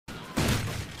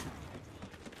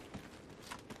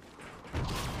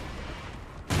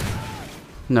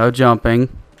No jumping.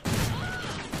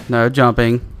 No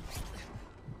jumping.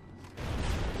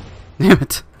 Damn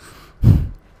it. I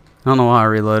don't know why I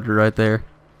reloaded right there.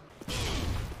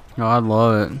 Oh, I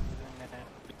love it.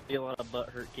 Be a lot of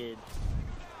butthurt kids.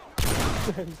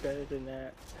 Better than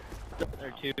that.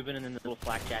 They're tubing and then the little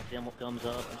flak jack symbol comes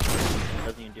up and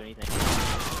doesn't even do anything.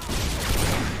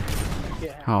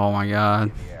 Yeah. Oh my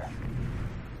god.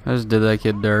 I just did that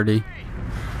kid dirty.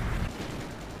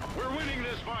 We're winning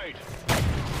this fight.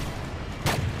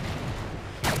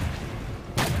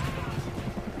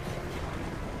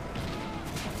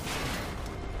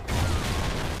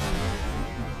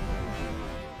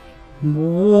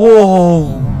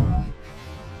 Whoa!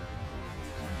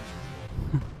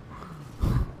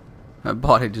 That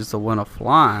body just went a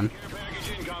flying.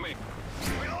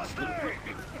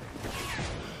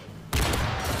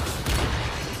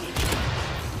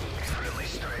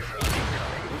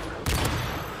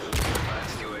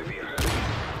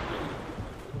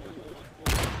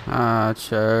 Ah,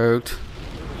 choked.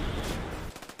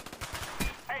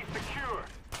 Hey, secure.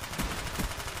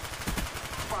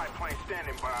 Spy plane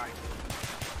standing by.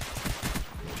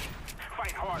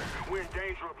 Fight harder. We're in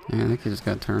danger of Yeah, I think he just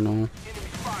got turned on. enemy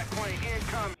spy plane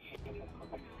incoming.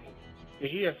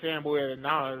 Is he a fanboy of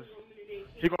Nas?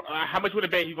 How much would I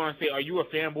bet he's gonna say, "Are you a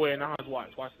fanboy of Nas?"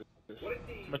 Watch this.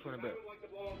 How much would I bet?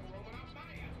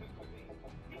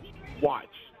 Watch.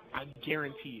 I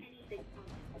guarantee it.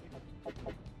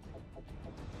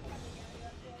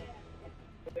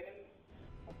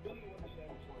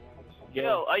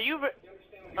 Yo, are you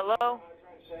hello?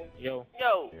 Yo.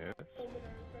 Yo. Yes.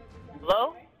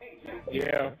 Hello?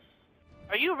 Yeah.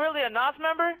 Are you really a NOS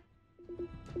member?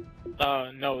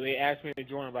 No, they asked me to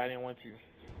join, but I didn't want to.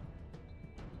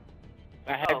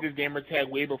 I had this gamer tag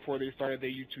way before they started their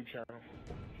YouTube channel.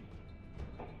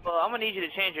 Well, I'm gonna need you to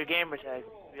change your gamer tag,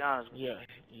 to be honest with you.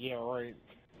 Yeah, right.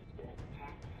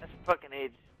 That's fucking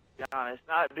age, to be honest.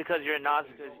 Not because you're a NOS,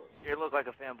 because you look like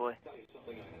a fanboy.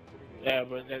 Yeah,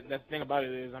 but that's the thing about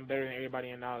it is I'm better than everybody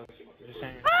in Nas. Just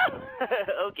saying.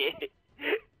 Okay.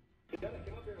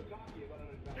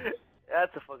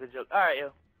 That's a fucking joke. Alright,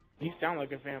 yo. You sound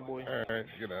like a fanboy. Alright,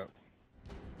 get out.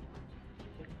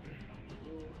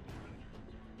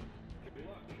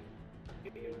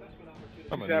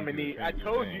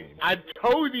 I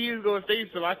told you he was gonna say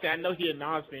so. I said I know he a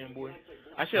Nas fanboy.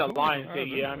 I should have lied and said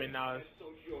yeah, I'm in Nas.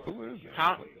 Who is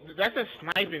that? That's a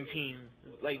sniping team.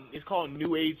 Like it's called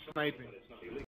New Age Sniping.